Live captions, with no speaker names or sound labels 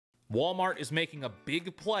Walmart is making a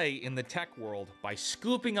big play in the tech world by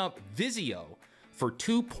scooping up Vizio for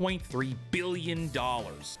 $2.3 billion.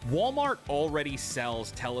 Walmart already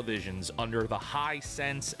sells televisions under the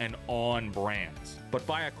Hisense and ON brands, but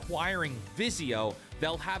by acquiring Vizio,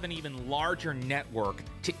 they'll have an even larger network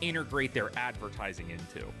to integrate their advertising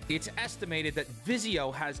into. It's estimated that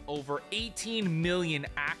Vizio has over 18 million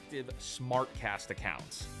active SmartCast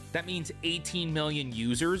accounts. That means 18 million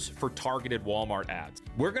users for targeted Walmart ads.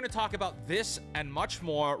 We're going to talk about this and much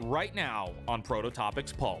more right now on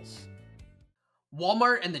Prototopics Pulse.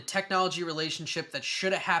 Walmart and the technology relationship that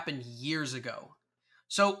should have happened years ago.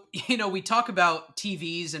 So, we talk about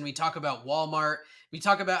TVs and we talk about Walmart. We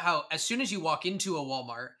talk about how as soon as you walk into a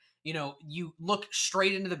Walmart, you look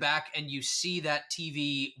straight into the back and you see that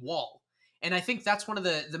TV wall. And I think that's one of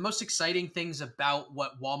the most exciting things about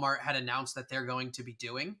what Walmart had announced that they're going to be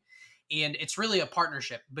doing. And it's really a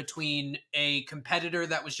partnership between a competitor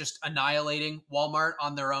that was just annihilating Walmart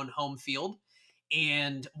on their own home field,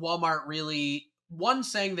 and Walmart really, one,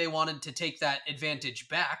 saying they wanted to take that advantage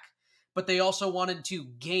back, but they also wanted to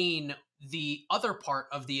gain the other part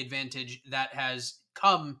of the advantage that has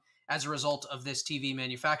come as a result of this TV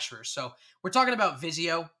manufacturer. So we're talking about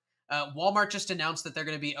Vizio. Walmart just announced that they're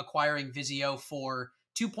going to be acquiring Vizio for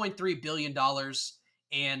 $2.3 billion.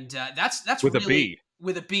 And that's with really, a B.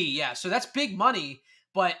 With a B, yeah. So that's big money.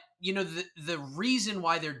 But, the reason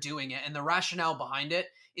why they're doing it and the rationale behind it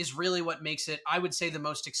is really what makes it, I would say, the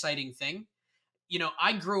most exciting thing.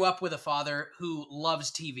 I grew up with a father who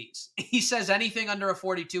loves TVs. He says anything under a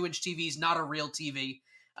 42-inch TV is not a real TV.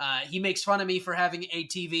 He makes fun of me for having a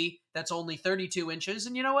TV that's only 32 inches.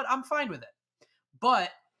 And you know what? I'm fine with it.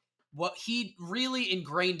 But what he really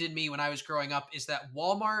ingrained in me when I was growing up is that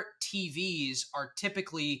Walmart TVs are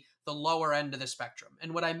typically the lower end of the spectrum.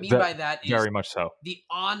 And what I mean by that is very much so. The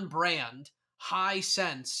on-brand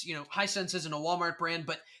Hisense, Hisense isn't a Walmart brand,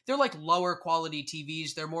 but they're like lower quality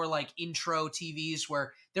TVs. They're more like intro TVs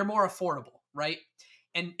where they're more affordable, right?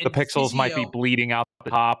 And the pixels Vizio might be bleeding out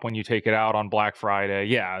the top when you take it out on Black Friday.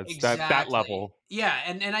 Yeah, it's exactly. that level. Yeah,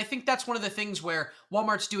 and I think that's one of the things where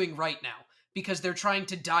Walmart's doing right now, because they're trying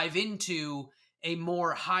to dive into a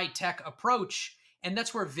more high-tech approach, and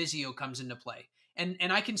that's where Vizio comes into play.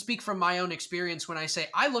 And I can speak from my own experience when I say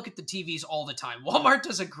I look at the TVs all the time. Walmart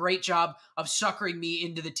does a great job of suckering me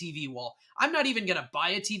into the TV wall. I'm not even going to buy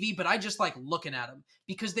a TV, but I just like looking at them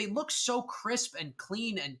because they look so crisp and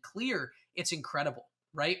clean and clear. It's incredible,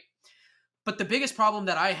 right? But the biggest problem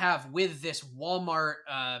that I have with this Walmart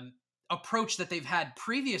approach that they've had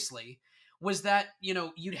previously was that,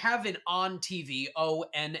 you'd have an on TV,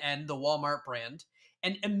 ONN, the Walmart brand,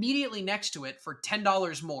 and immediately next to it for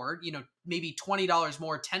 $10 more, maybe $20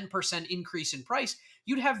 more, 10% increase in price,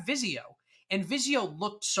 you'd have Vizio. And Vizio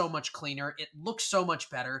looked so much cleaner. It looked so much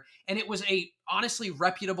better. And it was a honestly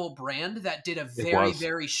reputable brand that did a very,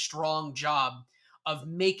 very strong job of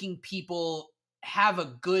making people have a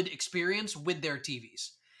good experience with their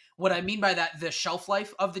TVs. What I mean by that, the shelf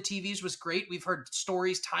life of the TVs was great. We've heard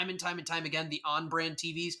stories time and time and time again. The on-brand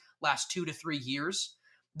TVs last 2 to 3 years.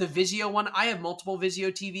 The Vizio one, I have multiple Vizio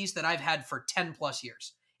TVs that I've had for 10 plus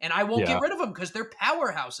years. And I won't get rid of them because they're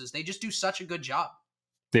powerhouses. They just do such a good job.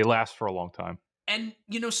 They last for a long time. And,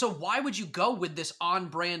 so why would you go with this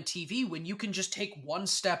on-brand TV when you can just take one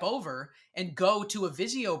step over and go to a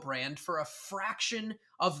Vizio brand for a fraction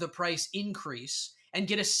of the price increase and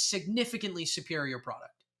get a significantly superior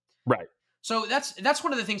product? Right. So that's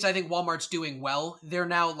one of the things I think Walmart's doing well. They're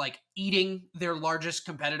now like eating their largest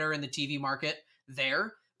competitor in the TV market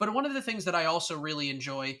there. But one of the things that I also really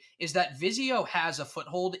enjoy is that Vizio has a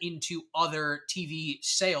foothold into other TV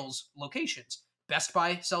sales locations. Best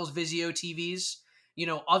Buy sells Vizio TVs.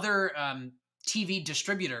 Other TV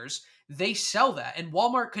distributors, they sell that. And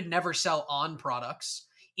Walmart could never sell on products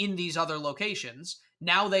in these other locations.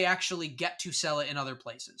 Now they actually get to sell it in other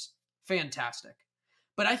places. Fantastic.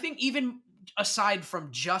 But I think even aside from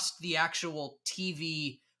just the actual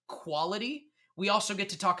TV quality, we also get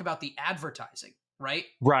to talk about the advertising, right?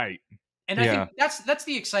 Right. And I think that's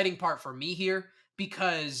the exciting part for me here,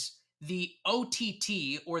 because the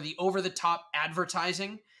OTT, or the over-the-top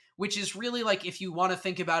advertising, which is really like, if you want to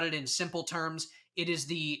think about it in simple terms, it is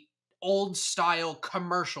the old-style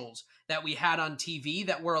commercials that we had on TV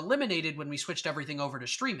that were eliminated when we switched everything over to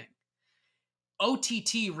streaming.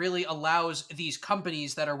 OTT really allows these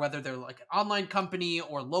companies that are, whether they're like an online company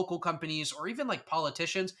or local companies or even like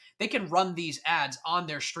politicians, they can run these ads on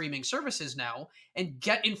their streaming services now and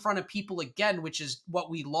get in front of people again, which is what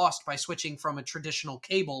we lost by switching from a traditional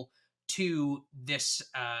cable to this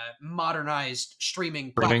modernized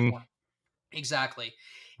streaming platform. Exactly.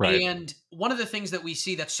 Right. And one of the things that we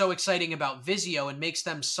see that's so exciting about Vizio and makes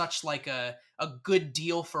them such like a good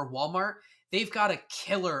deal for Walmart, they've got a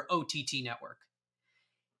killer OTT network.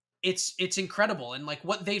 It's incredible. And like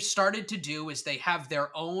what they've started to do is they have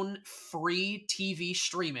their own free TV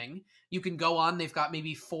streaming. You can go on, they've got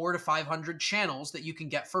maybe 400 to 500 channels that you can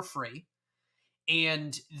get for free.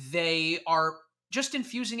 And they are just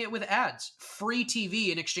infusing it with ads. Free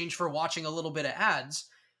TV in exchange for watching a little bit of ads.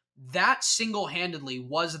 That single-handedly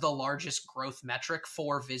was the largest growth metric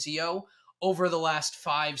for Vizio over the last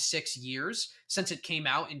 5-6 years since it came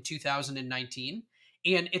out in 2019.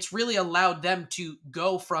 And it's really allowed them to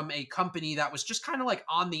go from a company that was just kind of like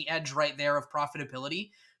on the edge right there of profitability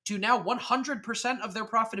to now 100% of their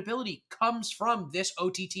profitability comes from this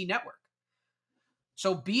OTT network.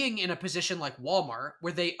 So being in a position like Walmart,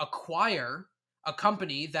 where they acquire a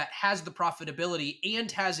company that has the profitability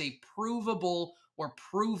and has a provable or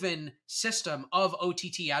proven system of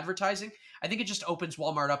OTT advertising, I think it just opens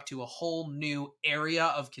Walmart up to a whole new area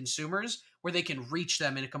of consumers where they can reach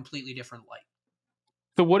them in a completely different light.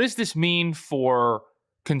 So what does this mean for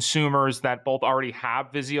consumers that both already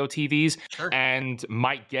have Vizio TVs Sure. and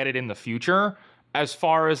might get it in the future as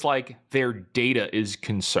far as like their data is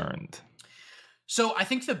concerned? So I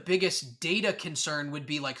think the biggest data concern would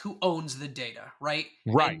be like who owns the data, right?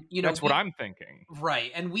 Right. And you know, That's what I'm thinking.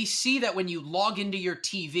 right. And we see that when you log into your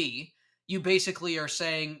TV, you basically are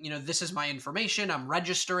saying, you know, this is my information. I'm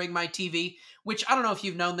registering my TV, which I don't know if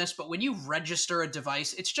you've known this, but when you register a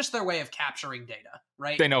device, it's just their way of capturing data,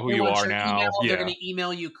 right? They know who you want are your now. email, Yeah. They're going to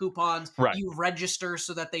email you coupons. Right. You register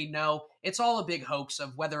so that they know. It's all a big hoax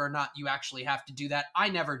of whether or not you actually have to do that. I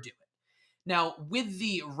never do it. Now, with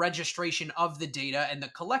the registration of the data and the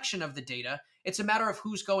collection of the data, it's a matter of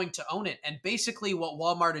who's going to own it. And basically what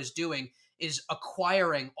Walmart is doing is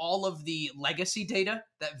acquiring all of the legacy data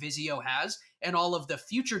that Vizio has and all of the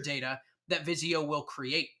future data that Vizio will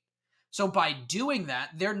create. So by doing that,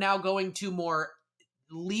 they're now going to more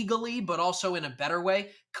legally, but also in a better way,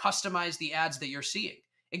 customize the ads that you're seeing.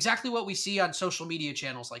 Exactly what we see on social media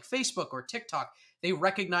channels like Facebook or TikTok. They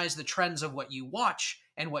recognize the trends of what you watch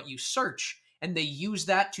and what you search, and they use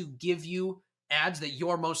that to give you ads that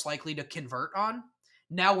you're most likely to convert on.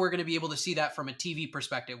 Now we're going to be able to see that from a TV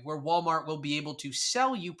perspective, where Walmart will be able to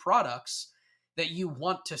sell you products that you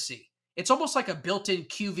want to see. It's almost like a built-in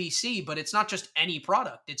QVC, but it's not just any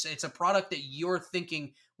product. It's a product that you're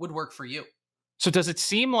thinking would work for you. So does it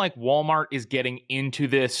seem like Walmart is getting into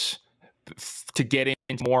this to get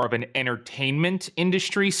into more of an entertainment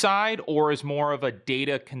industry side, or is more of a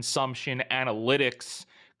data consumption analytics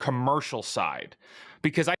commercial side?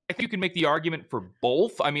 Because I think you can make the argument for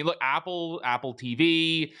both. I mean, look, Apple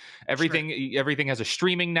TV, everything has a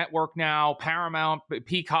streaming network now. Paramount,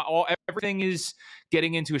 Peacock, everything is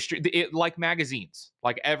getting into like magazines.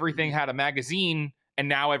 Like everything had a magazine, and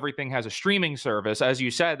now everything has a streaming service. As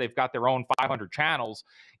you said, they've got their own 500 channels.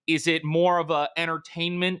 Is it more of a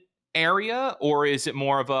entertainment area, or is it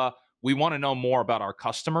more of a we want to know more about our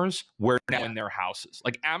customers? We're now in their houses.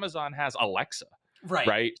 Like Amazon has Alexa.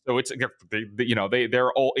 Right. So it's,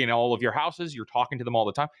 they're all in all of your houses. You're talking to them all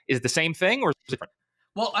the time. Is it the same thing or is it different?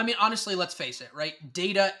 Well, I mean, honestly, let's face it, right?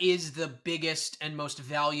 Data is the biggest and most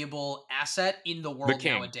valuable asset in the world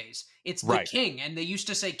nowadays. It's the king. And they used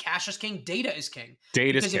to say cash is king, data is king.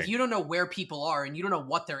 Because if you don't know where people are and you don't know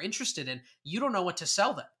what they're interested in, you don't know what to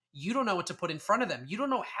sell them. You don't know what to put in front of them. You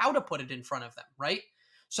don't know how to put it in front of them, right?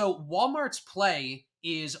 So Walmart's play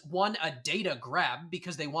is, one, a data grab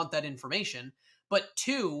because they want that information. But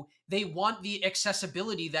two, they want the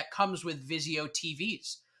accessibility that comes with Vizio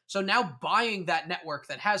TVs. So now buying that network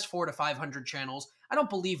that has 400 to 500 channels, I don't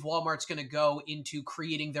believe Walmart's going to go into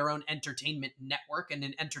creating their own entertainment network and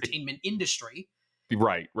an entertainment industry.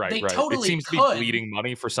 Right. Totally it seems to be bleeding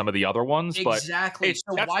money for some of the other ones. Exactly.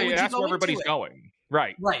 But so why would you go where everybody's going?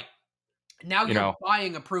 Right. Now you're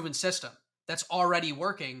buying a proven system that's already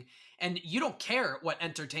working, and you don't care what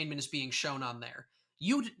entertainment is being shown on there.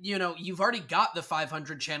 You've already got the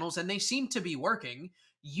 500 channels and they seem to be working.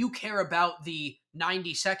 You care about the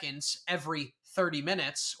 90 seconds every 30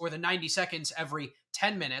 minutes or the 90 seconds every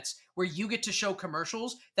 10 minutes where you get to show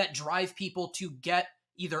commercials that drive people to get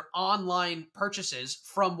either online purchases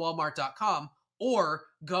from Walmart.com or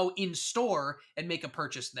go in store and make a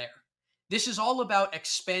purchase there. This is all about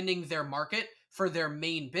expanding their market for their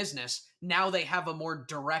main business. Now they have a more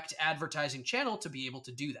direct advertising channel to be able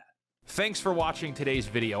to do that. Thanks for watching today's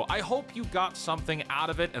video. I hope you got something out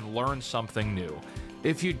of it and learned something new.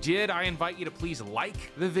 If you did, I invite you to please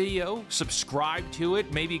like the video, subscribe to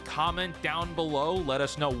it, maybe comment down below, let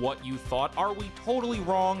us know what you thought. Are we totally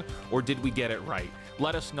wrong or did we get it right?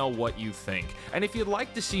 Let us know what you think. And if you'd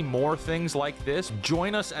like to see more things like this,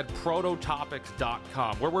 join us at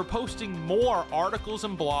prototopics.com, where we're posting more articles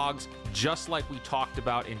and blogs just like we talked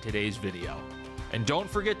about in today's video. And don't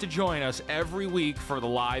forget to join us every week for the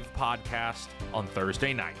live podcast on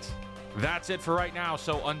Thursday nights. That's it for right now.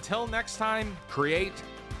 So until next time, create,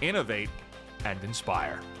 innovate, and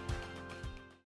inspire.